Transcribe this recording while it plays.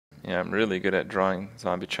Yeah, I'm really good at drawing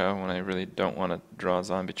Zombie Chow when I really don't want to draw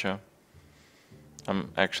Zombie Chow.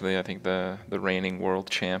 I'm actually, I think, the reigning world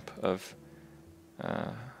champ of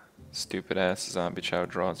stupid-ass Zombie Chow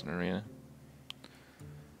draws in Arena.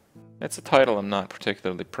 It's a title I'm not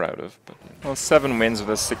particularly proud of, but well, 7 wins with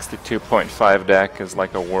a 62.5 deck is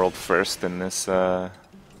like a world first in this arena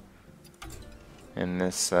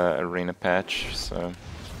patch. So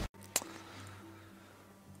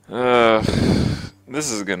this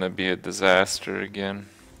is gonna be a disaster again.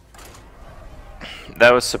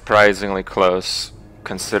 That was surprisingly close,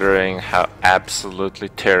 considering how absolutely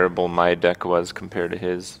terrible my deck was compared to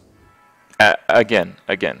his. Again,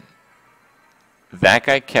 that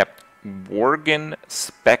guy kept Worgen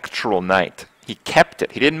Spectral Knight. He kept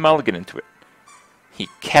it. He didn't mulligan into it. He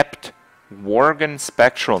kept Worgen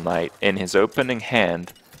Spectral Knight in his opening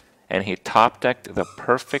hand, and he top-decked the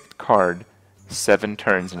perfect card 7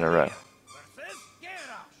 turns in a row.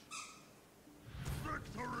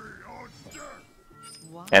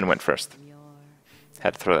 And went first.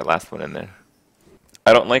 Had to throw that last one in there.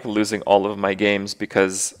 I don't like losing all of my games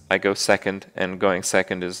because I go second, and going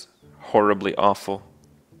second is horribly awful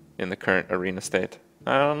in the current arena state.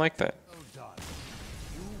 I don't like that.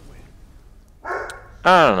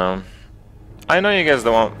 I don't know. I know you guys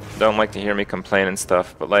don't like to hear me complain and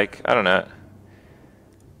stuff, but like, I don't know.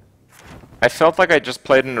 I felt like I just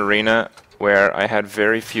played an arena where I had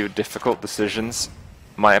very few difficult decisions.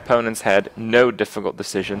 My opponents had no difficult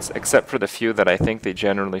decisions, except for the few that I think they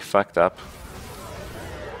generally fucked up.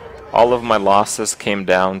 All of my losses came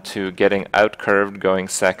down to getting outcurved going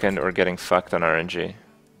second or getting fucked on RNG.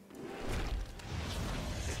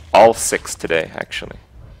 All 6 today, actually.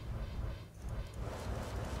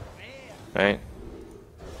 Right?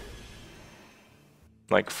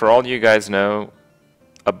 Like, for all you guys know,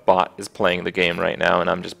 a bot is playing the game right now and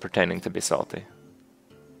I'm just pretending to be salty.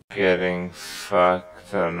 Getting fucked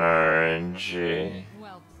on RNG.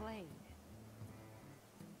 Well played.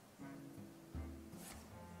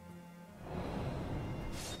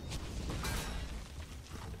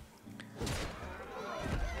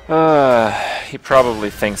 He probably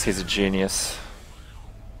thinks he's a genius.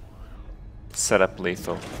 Set up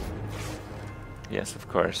lethal. Yes, of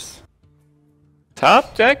course.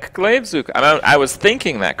 Top deck Glavezook. I was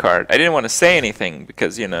thinking that card. I didn't want to say anything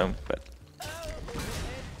because, you know, but...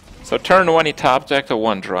 So turn 1 he top decked a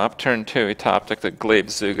 1-drop. Turn 2 he top decked a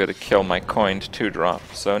Glavezook to kill my coined 2-drop.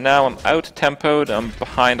 So now I'm out-tempoed, I'm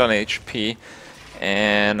behind on HP,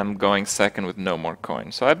 and I'm going second with no more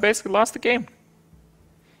coin. So I basically lost the game.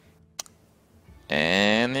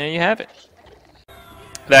 And there you have it.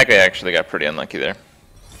 That guy actually got pretty unlucky there.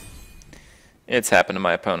 It's happened to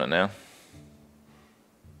my opponent now.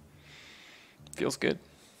 Feels good.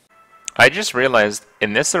 I just realized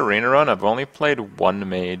in this arena run I've only played 1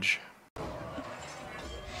 mage.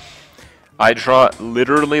 I draw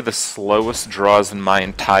literally the slowest draws in my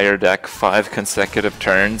entire deck 5 consecutive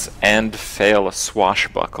turns and fail a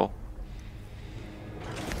swashbuckle.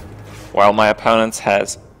 While my opponent's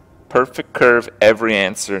has perfect curve, every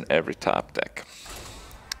answer, and every top deck.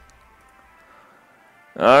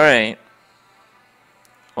 Alright.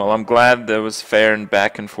 Well, I'm glad there was fair and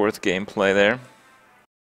back and forth gameplay there.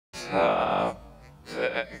 Top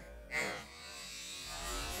deck.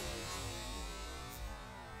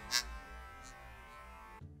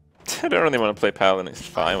 I don't really want to play Paladin, it's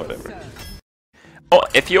fine, whatever. Oh,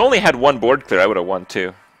 if you only had 1 board clear, I would have won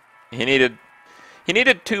too. He needed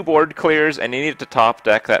 2 board clears, and he needed to top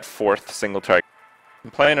deck that 4th single target.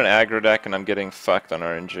 I'm playing an aggro deck, and I'm getting fucked on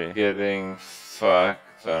RNG. Getting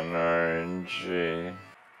fucked on RNG.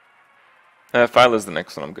 If I lose the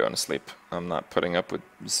next one, I'm going to sleep. I'm not putting up with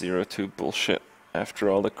 0-2 bullshit after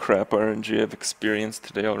all the crap RNG I've experienced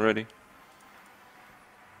today already.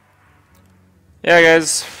 Yeah,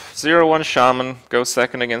 guys. 0-1 Shaman. Go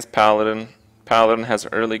second against Paladin. Paladin has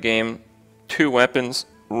early game 2 weapons,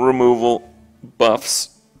 removal,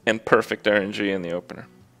 buffs, and perfect RNG in the opener.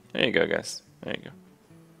 There you go, guys. There you go.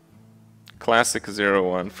 Classic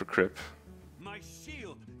 0-1 for Kripp.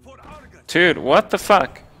 Dude, what the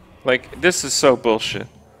fuck? Like, this is so bullshit.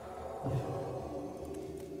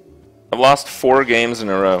 I've lost 4 games in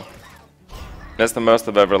a row. That's the most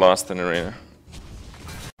I've ever lost in Arena.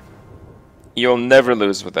 You'll never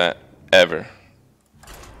lose with that, ever.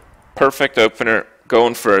 Perfect opener,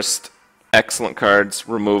 going first, excellent cards,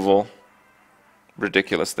 removal,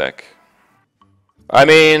 ridiculous deck. I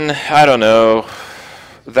mean, I don't know.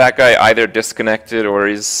 That guy either disconnected or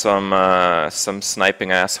he's some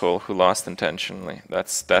sniping asshole who lost intentionally.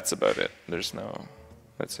 That's about it. There's no...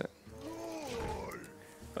 That's it.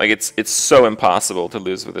 Like, it's so impossible to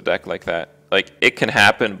lose with a deck like that. Like, it can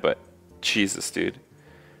happen, but Jesus, dude.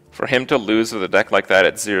 For him to lose with a deck like that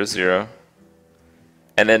at 0-0,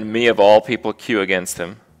 and then me of all people queue against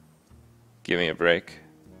him. Give me a break.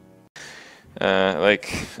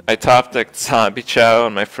 Like, I top decked Zombie Chow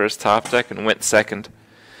on my first top deck and went second.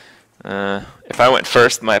 If I went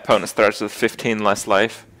first, my opponent starts with 15 less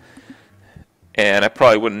life. And I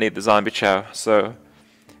probably wouldn't need the Zombie Chow, so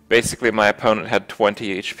basically my opponent had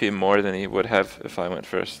 20 HP more than he would have if I went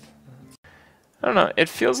first. I don't know, it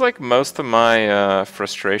feels like most of my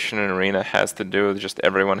frustration in Arena has to do with just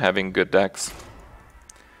everyone having good decks.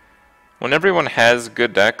 When everyone has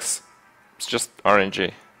good decks, it's just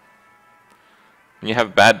RNG. When you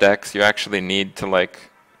have bad decks, you actually need to like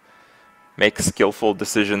make skillful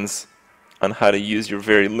decisions on how to use your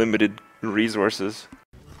very limited resources.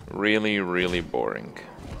 Really, really boring.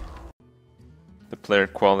 The player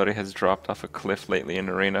quality has dropped off a cliff lately in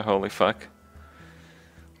Arena, holy fuck.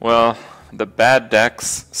 Well, the bad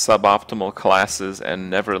decks, suboptimal classes, and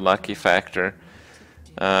never lucky factor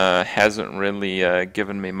hasn't really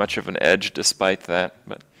given me much of an edge despite that,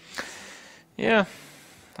 but yeah,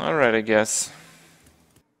 alright I guess.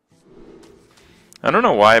 I don't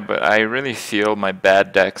know why, but I really feel my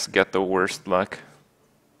bad decks get the worst luck.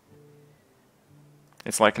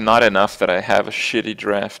 It's like not enough that I have a shitty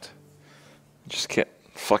draft. I just get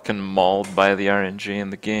fucking mauled by the RNG in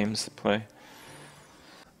the games to play.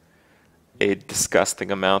 A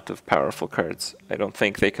disgusting amount of powerful cards. I don't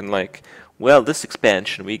think they can like, well, this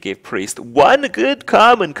expansion we gave Priest one good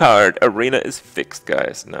common card. Arena is fixed,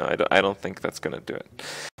 guys. No, I don't think that's gonna do it.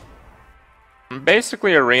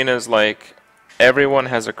 Basically, Arena is like everyone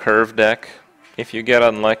has a curve deck. If you get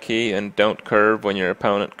unlucky and don't curve when your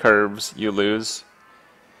opponent curves, you lose.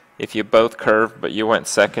 If you both curve but you went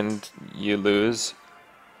second, you lose.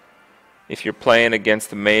 If you're playing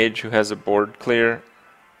against a mage who has a board clear,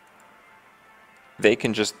 they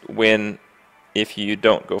can just win if you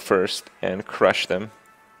don't go first and crush them.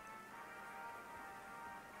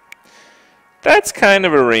 That's kind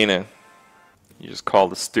of Arena. You just call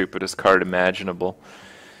the stupidest card imaginable.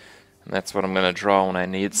 And that's what I'm going to draw when I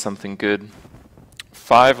need something good.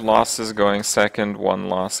 5 losses going second, 1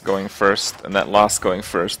 loss going first. And that loss going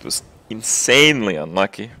first was insanely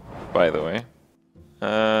unlucky, by the way.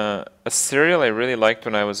 A cereal I really liked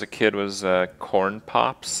when I was a kid was Corn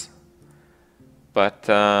Pops. But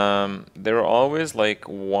they were always like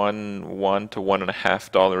 $1 to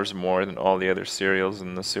 $1.50 more than all the other cereals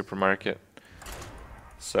in the supermarket.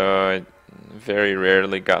 So I very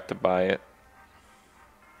rarely got to buy it.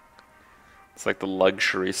 It's like the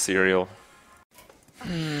luxury cereal.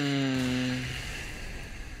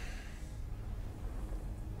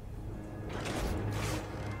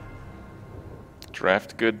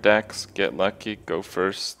 Draft good decks, get lucky, go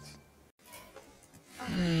first.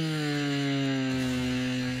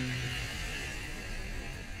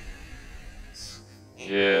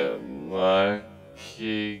 Get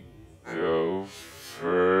lucky, go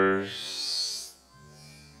first.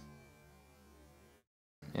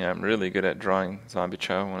 Yeah, I'm really good at drawing Zombie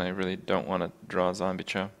Chow when I really don't want to draw Zombie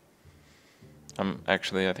Chow. I'm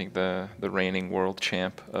actually, I think, the reigning world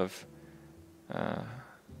champ of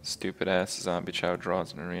stupid ass Zombie Chow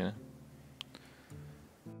draws in Arena.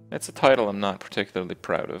 It's a title I'm not particularly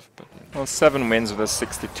proud of, but well, 7 wins with a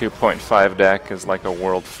 62.5 deck is like a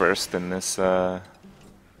world first in this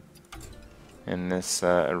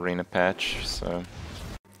Arena patch. So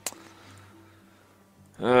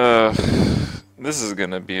this is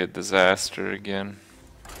gonna be a disaster again.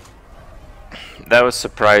 That was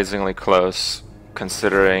surprisingly close,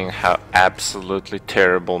 considering how absolutely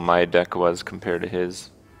terrible my deck was compared to his.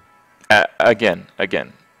 Again,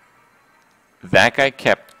 that guy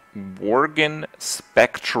kept Worgen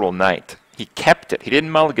Spectral Knight. He kept it. He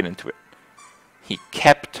didn't mulligan into it. He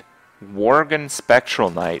kept Worgen Spectral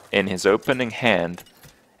Knight in his opening hand,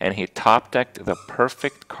 and he top decked the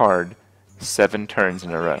perfect card 7 turns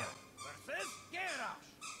in a row.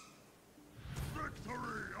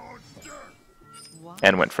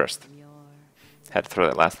 And went first. Had to throw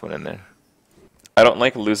that last one in there. I don't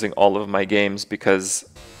like losing all of my games because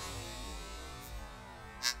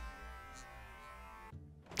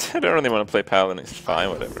I don't really want to play Paladin. It's fine,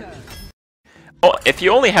 whatever. Oh, if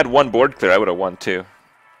you only had 1 board clear, I would have won too.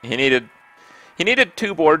 He needed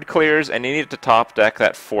 2 board clears, and he needed to top deck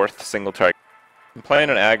that 4th single target. I'm playing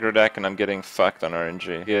an aggro deck, and I'm getting fucked on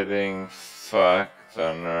RNG.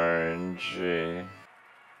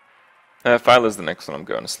 If I lose the next one, I'm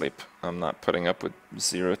going to sleep. I'm not putting up with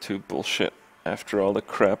 0-2 bullshit after all the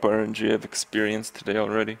crap RNG I've experienced today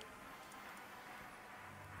already.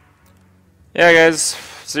 Yeah, guys,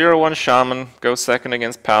 0-1 Shaman, go second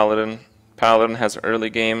against Paladin. Paladin has early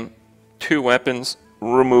game, 2 weapons,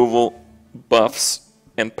 removal, buffs,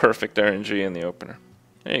 and perfect RNG in the opener.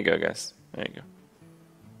 There you go, guys. There you go.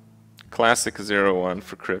 Classic 0-1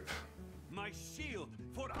 for Kripp.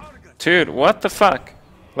 Dude, what the fuck?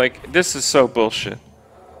 Like, this is so bullshit.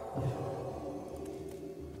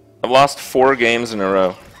 I've lost 4 games in a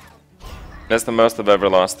row. That's the most I've ever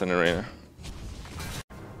lost in Arena.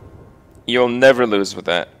 You'll never lose with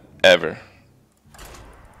that, ever.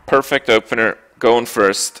 Perfect opener, going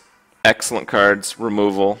first, excellent cards,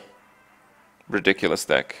 removal, ridiculous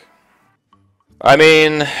deck. I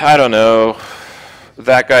mean, I don't know.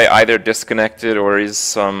 That guy either disconnected or he's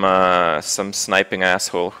some sniping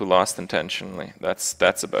asshole who lost intentionally. That's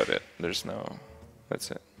about it. There's no,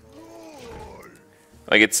 that's it.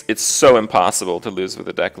 Like it's so impossible to lose with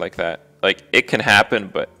a deck like that. Like it can happen,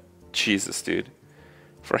 but Jesus, dude,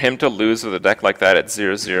 for him to lose with a deck like that at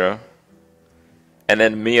 0-0, and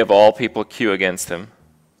then me of all people queue against him.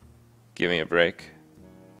 Give me a break.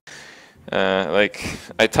 Like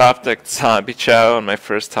I top decked Zombie Chow on my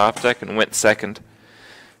first top deck and went second.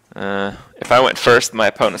 If I went first, my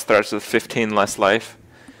opponent starts with 15 less life,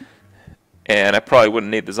 and I probably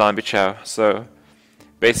wouldn't need the Zombie Chow. So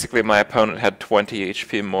basically, my opponent had 20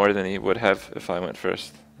 HP more than he would have if I went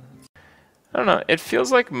first. I don't know. It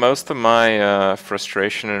feels like most of my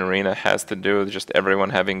frustration in Arena has to do with just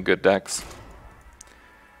everyone having good decks.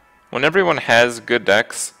 When everyone has good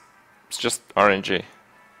decks, it's just RNG.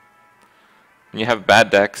 When you have bad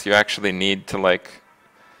decks, you actually need to like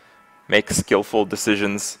make skillful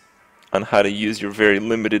decisions on how to use your very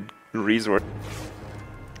limited resource.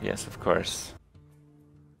 Yes, of course.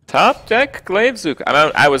 Top deck Glaivezook.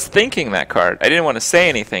 I was thinking that card. I didn't want to say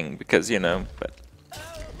anything because, you know, but...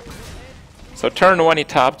 So turn 1 he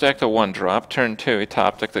top decked a 1-drop. Turn 2 he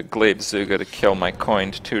top decked a Glaivezook to kill my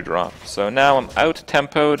coined 2-drop. So now I'm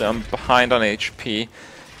out-tempoed, I'm behind on HP,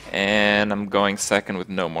 and I'm going second with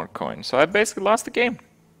no more coin. So I basically lost the game.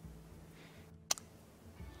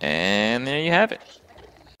 And there you have it.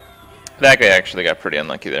 That guy actually got pretty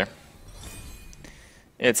unlucky there.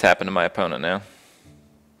 It's happened to my opponent now.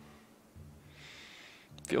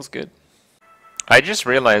 Feels good. I just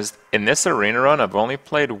realized in this arena run I've only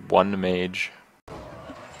played 1 mage.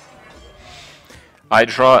 I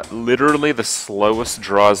draw literally the slowest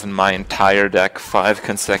draws in my entire deck 5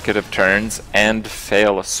 consecutive turns and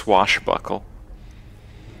fail a swashbuckle.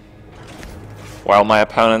 While my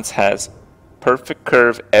opponent's has perfect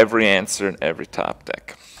curve every answer in every top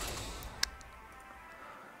deck.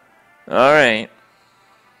 Alright.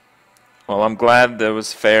 Well, I'm glad there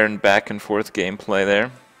was fair and back and forth gameplay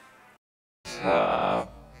there.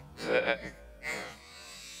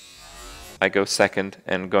 I go second,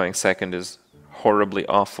 and going second is horribly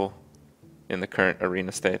awful in the current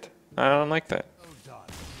arena state. I don't like that.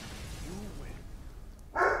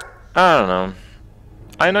 I don't know.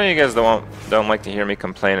 I know you guys don't like to hear me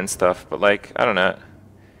complain and stuff, but like, I don't know.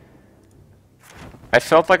 I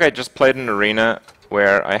felt like I just played an arena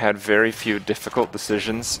where I had very few difficult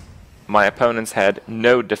decisions. My opponents had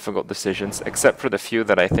no difficult decisions, except for the few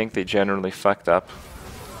that I think they generally fucked up.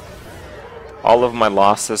 All of my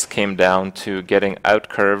losses came down to getting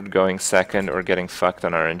out-curved going second or getting fucked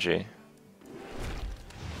on RNG.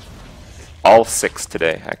 All 6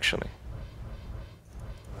 today, actually.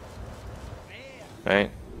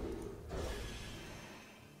 Right?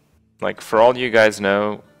 Like, for all you guys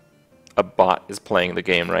know, a bot is playing the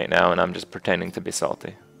game right now and I'm just pretending to be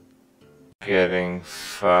salty. Getting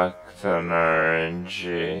fucked on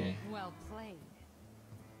RNG. Well played.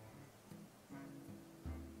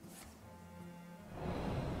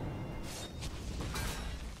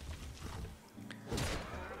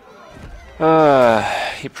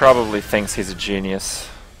 He probably thinks he's a genius.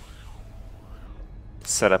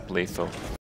 Set up lethal.